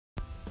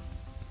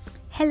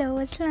Hello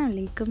അസ്സലാമു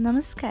അലൈക്കും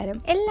നമസ്കാരം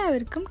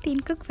എല്ലാവർക്കും ടീൻ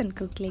കുക്ക് ഫൺ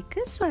കുക്കിലേക്ക്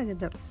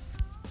സ്വാഗതം.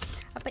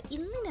 അപ്പോൾ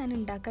ഇന്ന് ഞാൻ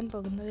ഉണ്ടാക്കാൻ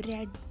പോകുന്ന ഒരു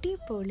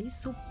അടിപൊളി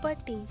സൂപ്പർ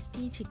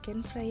ടേസ്റ്റി ചിക്കൻ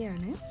ഫ്രൈ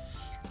ആണ്.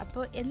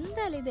 അപ്പോൾ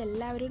എന്തായാലും ഇത്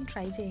എല്ലാവരും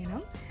ട്രൈ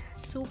ചെയ്യണം.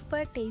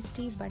 Super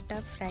tasty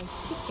butter fry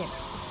chicken.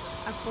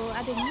 അപ്പോൾ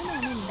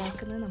അതെങ്ങനെയാണ്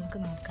ഉണ്ടാക്കുന്നത്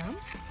നമുക്ക് നോക്കാം.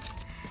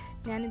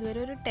 ഞാനിതുവരെ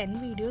ഒരു 10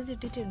 വീഡിയോസ്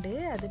ഇട്ടിട്ടുണ്ട്.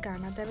 അത്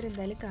കാണാത്തവർ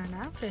എന്തായാലും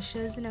കാണാം.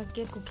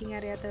 ഫ്രഷേഴ്സിനൊക്കെ കുക്കിംഗ്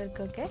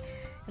അറിയാത്തവർക്കൊക്കെ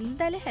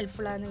എന്തായാലും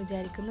ഹെൽപ്ഫുള്ളാണെന്ന്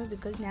വിചാരിക്കുന്നു.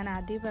 ബിക്കോസ് ഞാൻ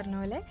ആദ്യം പറഞ്ഞ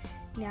പോലെ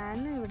ഞാൻ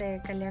ഇവിടെ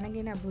കല്യാണം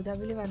കഴിഞ്ഞ്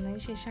അബുദാബിയിൽ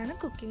വന്നതിന് ശേഷമാണ്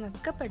കുക്കിംഗ്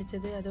ഒക്കെ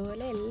പഠിച്ചത്.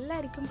 അതുപോലെ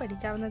എല്ലാവർക്കും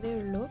പഠിക്കാവുന്നതേ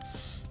ഉള്ളൂ.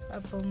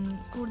 അപ്പം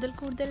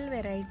കൂടുതൽ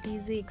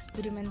വെറൈറ്റീസ്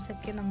എക്സ്പെരിമെൻറ്റ്സ്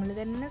ഒക്കെ നമ്മൾ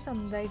തന്നെ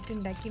സ്വന്തമായിട്ട്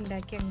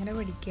ഉണ്ടാക്കി അങ്ങനെ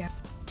പഠിക്കുക.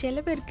 ചില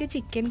പേർക്ക്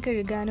ചിക്കൻ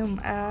കഴുകാനും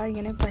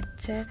ഇങ്ങനെ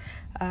പച്ച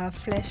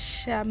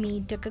ഫ്ലഷ്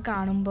മീറ്റൊക്കെ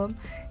കാണുമ്പം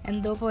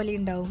എന്തോ പോലെ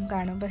ഉണ്ടാവും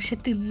കാണും. പക്ഷെ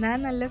തിന്നാൻ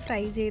നല്ല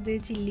ഫ്രൈ ചെയ്ത്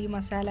ചില്ലി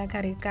മസാല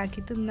കറിയൊക്കെ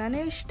ആക്കി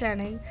തിന്നാനും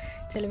ഇഷ്ടമാണ്.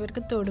 ചില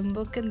പേർക്ക്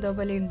തൊടുമ്പോൾ ഒക്കെ എന്തോ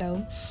പോലെ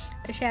ഉണ്ടാവും.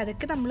 പക്ഷെ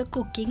അതൊക്കെ നമ്മൾ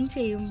കുക്കിംഗ്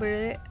ചെയ്യുമ്പോൾ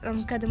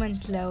നമുക്കത്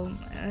മനസ്സിലാവും.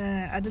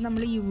 അത്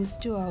നമ്മൾ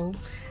യൂസ്ഡ് ടു ആവും.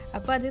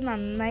 അപ്പോൾ അത്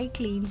നന്നായി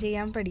ക്ലീൻ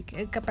ചെയ്യാൻ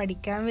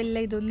പഠിക്കാൻ വല്ല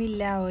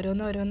ഇതൊന്നുമില്ല.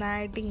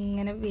 ഓരോന്നായിട്ട്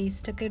ഇങ്ങനെ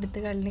വേസ്റ്റൊക്കെ എടുത്ത്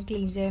കളഞ്ഞ്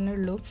ക്ലീൻ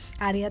ചെയ്യാനുള്ളൂ.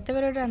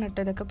 അറിയാത്തവരോടാണ്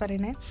കേട്ടോ ഇതൊക്കെ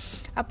പറയണേ.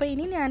 അപ്പോൾ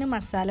ഇനി ഞാൻ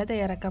മസാല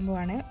തയ്യാറാക്കാൻ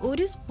പോവാണ്.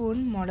 1 സ്പൂൺ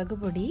മുളക്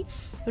പൊടി,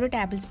 1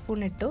 ടേബിൾ സ്പൂൺ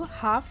ഇട്ടു.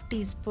 1/2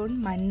 ടീസ്പൂൺ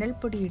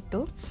മഞ്ഞൾപ്പൊടി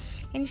ഇട്ടു.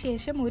 അതിന്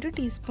ശേഷം 1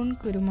 ടീസ്പൂൺ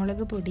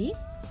കുരുമുളക് പൊടി,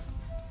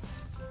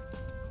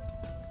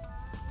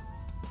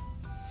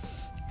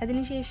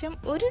 അതിനുശേഷം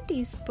 1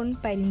 ടീസ്പൂൺ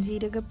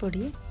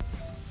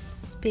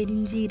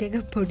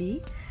പെരിഞ്ജീരകപ്പൊടി,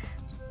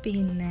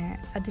 പിന്നെ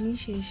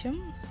അതിനുശേഷം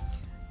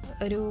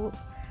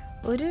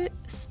ഒരു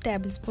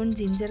table spoon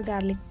ginger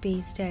garlic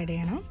paste add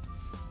ചെയ്യണം.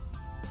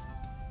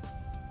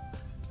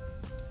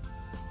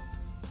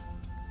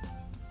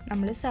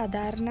 നമ്മൾ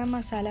സാധാരണ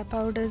മസാല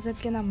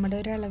പൗഡേഴ്സൊക്കെ നമ്മുടെ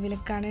ഒരു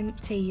അളവിലൊക്കെയാണ്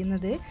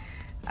ചെയ്യുന്നത്.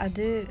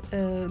 അത്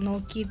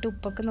നോക്കിയിട്ട്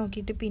ഉപ്പൊക്കെ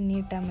നോക്കിയിട്ട് പിന്നെ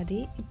ഇട്ടാൽ മതി.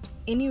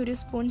 ഇനി 1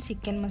 സ്പൂൺ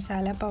ചിക്കൻ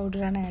മസാല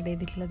പൗഡറാണ് ആഡ്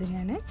ചെയ്തിട്ടുള്ളത്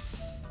ഞാൻ.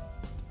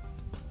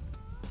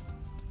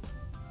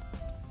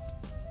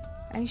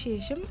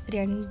 അതിനുശേഷം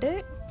 2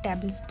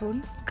 ടേബിൾ സ്പൂൺ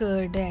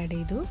കേർഡ് ആഡ്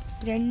ചെയ്തു.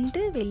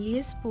 2 വലിയ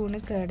സ്പൂണ്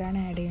കേർഡാണ്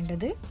ആഡ്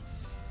ചെയ്യേണ്ടത്.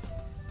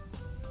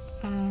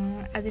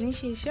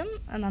 അതിനുശേഷം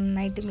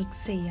നന്നായിട്ട്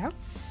മിക്സ് ചെയ്യാം.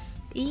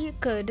 ഈ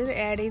കേർഡ്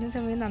ആഡ് ചെയ്യുന്ന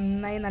സമയം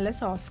നല്ല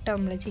സോഫ്റ്റ്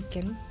ആവും. നമ്മൾ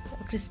ചിക്കൻ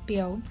ക്രിസ്പി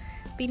ആവും.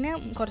 പിന്നെ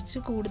കുറച്ച്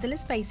കൂടുതൽ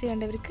സ്പൈസി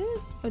വേണ്ടവർക്ക്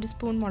 1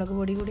 സ്പൂൺ മുളക്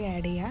പൊടി കൂടി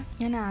ആഡ് ചെയ്യുക.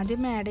 ഞാൻ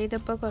ആദ്യം ആഡ്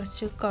ചെയ്തപ്പോൾ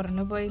കുറച്ച്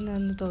കുറഞ്ഞു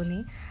പോയെന്ന് തോന്നി.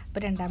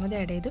 അപ്പോൾ രണ്ടാമത്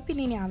ആഡ് ചെയ്തു.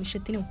 പിന്നെ ഇനി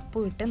ആവശ്യത്തിന്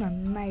ഉപ്പ് ഇട്ട്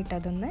നന്നായിട്ട്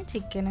അതൊന്ന്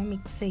ചിക്കനെ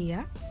മിക്സ്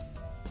ചെയ്യുക.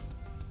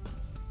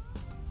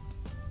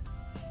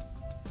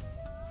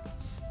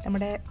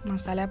 നമ്മുടെ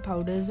മസാല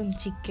പൗഡേഴ്സും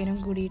ചിക്കനും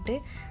കൂടിയിട്ട്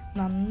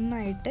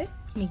നന്നായിട്ട്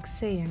മിക്സ്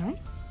ചെയ്യണം.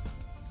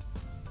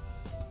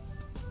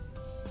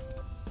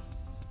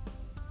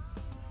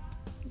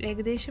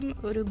 ഏകദേശം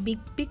ഒരു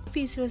ബിഗ്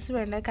പീസസ്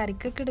വേണ്ട.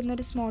 കറിക്കൊക്കെ ഇടുന്ന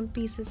ഒരു സ്മോൾ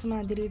പീസസ്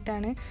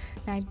മാതിരിയിട്ടാണ്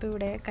ഞാൻ ഇപ്പോൾ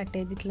ഇവിടെ കട്ട്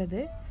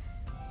ചെയ്തിട്ടുള്ളത്.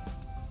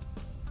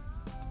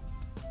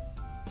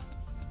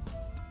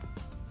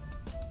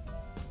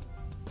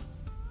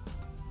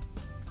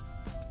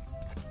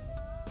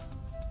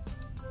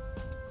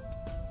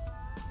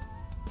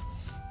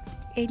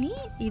 ഇനി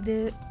ഇത്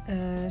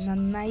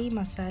നന്നായി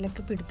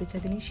മസാലയൊക്കെ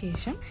പിടിപ്പിച്ചതിന്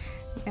ശേഷം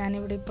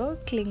ഞാനിവിടെ ഇപ്പോൾ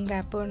ക്ലിംഗ്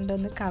റാപ്പ്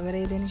കൊണ്ടൊന്ന് കവർ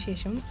ചെയ്തതിന്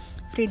ശേഷം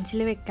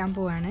ഫ്രിഡ്ജിൽ വെക്കാൻ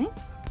പോവാണ്.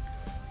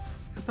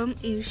 അപ്പം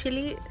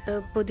യൂഷ്വലി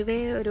പൊതുവേ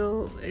ഒരു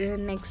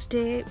നെക്സ്റ്റ്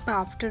ഡേ ഇപ്പോൾ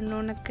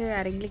ആഫ്റ്റർനൂണൊക്കെ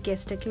ആരെങ്കിലും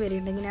ഗസ്റ്റൊക്കെ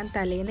വരുന്നുണ്ടെങ്കിൽ ഞാൻ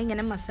തലേന്ന്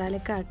ഇങ്ങനെ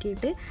മസാലയൊക്കെ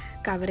ആക്കിയിട്ട്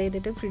കവർ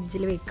ചെയ്തിട്ട്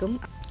ഫ്രിഡ്ജിൽ വെക്കും.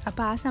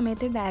 അപ്പോൾ ആ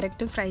സമയത്ത്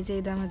ഡയറക്റ്റ് ഫ്രൈ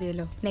ചെയ്താൽ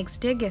മതിയല്ലോ.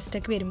 നെക്സ്റ്റ് ഡേ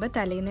ഗസ്റ്റൊക്കെ വരുമ്പോൾ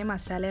തലേന്ന്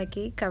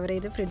മസാലയാക്കി കവർ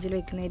ചെയ്ത് ഫ്രിഡ്ജിൽ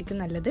വെക്കുന്നതായിരിക്കും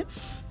നല്ലത്.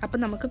 അപ്പോൾ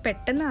നമുക്ക്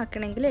പെട്ടെന്ന്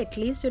ആക്കണമെങ്കിൽ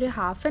അറ്റ്ലീസ്റ്റ് ഒരു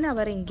 1/2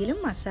 hour എങ്കിലും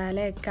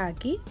മസാലയൊക്കെ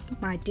ആക്കി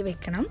മാറ്റി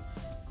വെക്കണം.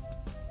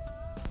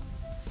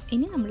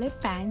 ഇനി നമ്മൾ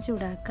പാൻ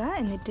ചൂടാക്കുക,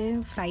 എന്നിട്ട്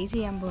ഫ്രൈ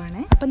ചെയ്യാൻ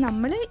പോവാണ്. അപ്പം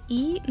നമ്മുടെ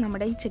ഈ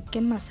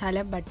ചിക്കൻ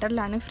മസാല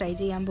ബട്ടറിലാണ് ഫ്രൈ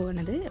ചെയ്യാൻ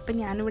പോകുന്നത്. അപ്പം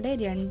ഞാനിവിടെ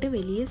 2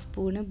 വലിയ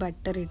സ്പൂണ്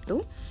ബട്ടർ ഇട്ടു.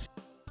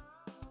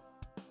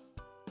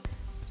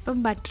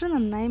 അപ്പം ബട്ടർ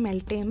നന്നായി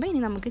മെൽറ്റ് ചെയ്യുമ്പോൾ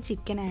ഇനി നമുക്ക്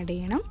ചിക്കൻ ആഡ്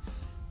ചെയ്യണം.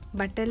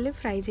 ബട്ടറിൽ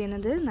ഫ്രൈ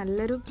ചെയ്യുന്നത്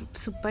നല്ലൊരു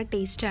സൂപ്പർ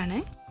ടേസ്റ്റാണ്.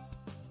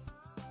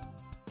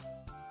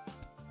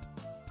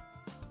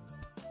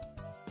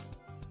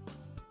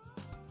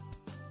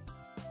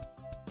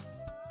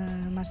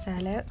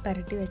 മസാല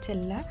പുരട്ടി വെച്ച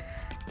എല്ലാ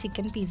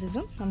ചിക്കൻ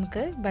പീസസും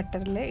നമുക്ക്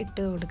ബട്ടറിൽ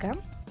ഇട്ട് കൊടുക്കാം.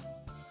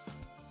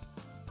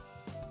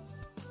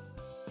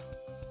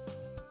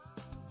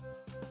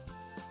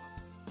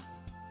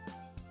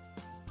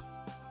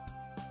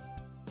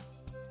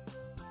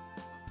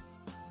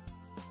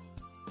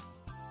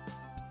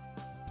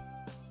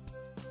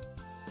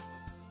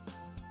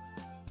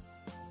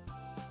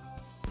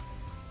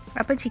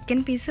 അപ്പോൾ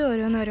ചിക്കൻ പീസ്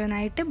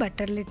ഓരോന്നായിട്ട്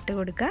ബട്ടറിൽ ഇട്ട്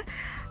കൊടുക്കുക.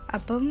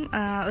 അപ്പം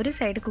ഒരു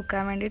സൈഡ്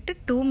കുക്കാൻ വേണ്ടിയിട്ട്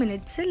 2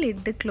 minutes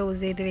ലിഡ്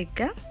ക്ലോസ് ചെയ്ത്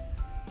വെക്കുക.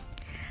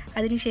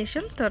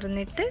 അതിനുശേഷം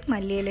തുറന്നിട്ട്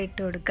മല്ലിയില ഇട്ട്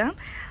കൊടുക്കാം.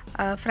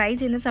 ഫ്രൈ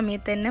ചെയ്യുന്ന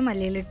സമയത്ത് തന്നെ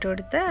മല്ലിയില ഇട്ട്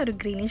കൊടുത്ത് ഒരു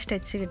ഗ്രീനിഷ്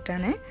ടച്ച്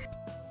കിട്ടുകയാണ്.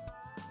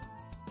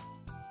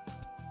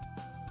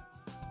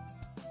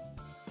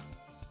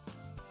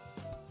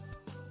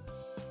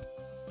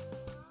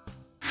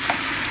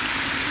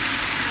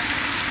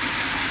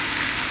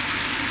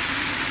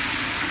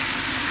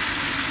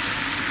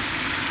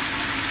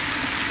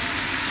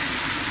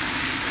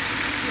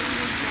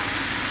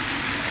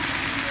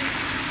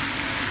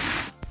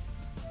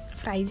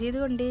 ഫ്രൈ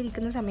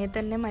ചെയ്തുകൊണ്ടേയിരിക്കുന്ന സമയത്ത്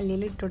തന്നെ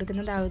മല്ലിയില ഇട്ട്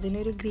കൊടുക്കുന്നത്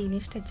അതിനൊരു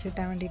ഗ്രീനിഷ് ടച്ച്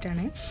കിട്ടാൻ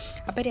വേണ്ടിയിട്ടാണ്.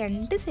 അപ്പോൾ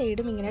 2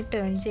 സൈഡും ഇങ്ങനെ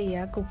ടേൺ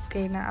ചെയ്യുക. കുക്ക്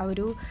ചെയ്യുന്ന ആ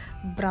ഒരു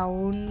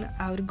ബ്രൗൺ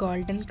ആ ഒരു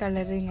ഗോൾഡൻ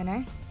കളർ ഇങ്ങനെ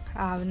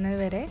ആവുന്നത്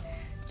വരെ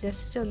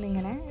ജസ്റ്റ്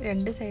ഒന്നിങ്ങനെ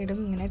 2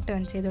 സൈഡും ഇങ്ങനെ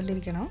ടേൺ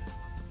ചെയ്തുകൊണ്ടിരിക്കണം.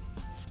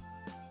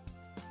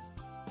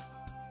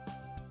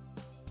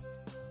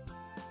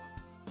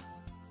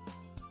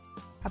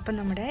 അപ്പോൾ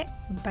നമ്മുടെ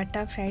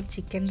ബട്ടർ ഫ്രൈഡ്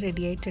ചിക്കൻ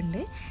റെഡി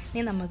ആയിട്ടുണ്ട്.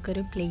 ഇനി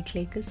നമുക്കൊരു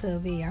പ്ലേറ്റിലേക്ക്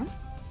സെർവ് ചെയ്യാം.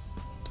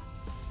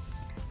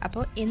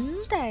 അപ്പോൾ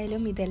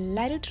എന്തായാലും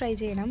ഇതെല്ലാവരും ട്രൈ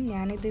ചെയ്യണം.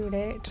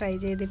 ഞാനിതിവിടെ ട്രൈ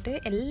ചെയ്തിട്ട്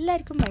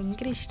എല്ലാവർക്കും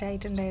ഭയങ്കര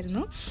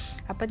ഇഷ്ടമായിട്ടുണ്ടായിരുന്നു.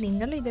 അപ്പോൾ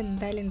നിങ്ങളും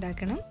ഇതെന്തായാലും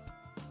ഉണ്ടാക്കണം.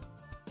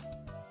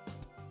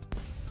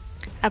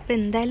 അപ്പോൾ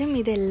എന്തായാലും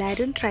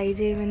ഇതെല്ലാവരും ട്രൈ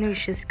ചെയ്യുമെന്ന്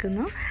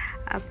വിശ്വസിക്കുന്നു.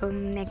 അപ്പം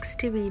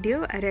നെക്സ്റ്റ് വീഡിയോ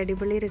ഒരു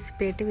അടിപൊളി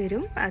റെസിപ്പി ആയിട്ട്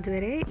വരും.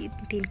 അതുവരെ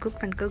tin cook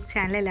fun cook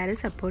channel എല്ലാവരും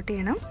സപ്പോർട്ട്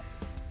ചെയ്യണം.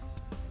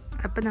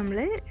 അപ്പോൾ നമ്മൾ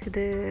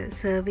ഇത്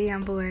സെർവ്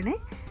ചെയ്യാൻ പോവുകയാണ്.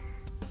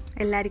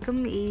 എല്ലാവർക്കും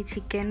ഈ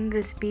ചിക്കൻ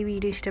റെസിപ്പി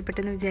വീഡിയോ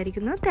ഇഷ്ടപ്പെട്ടെന്ന്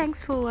വിചാരിക്കുന്നു.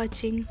 Thanks for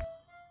watching.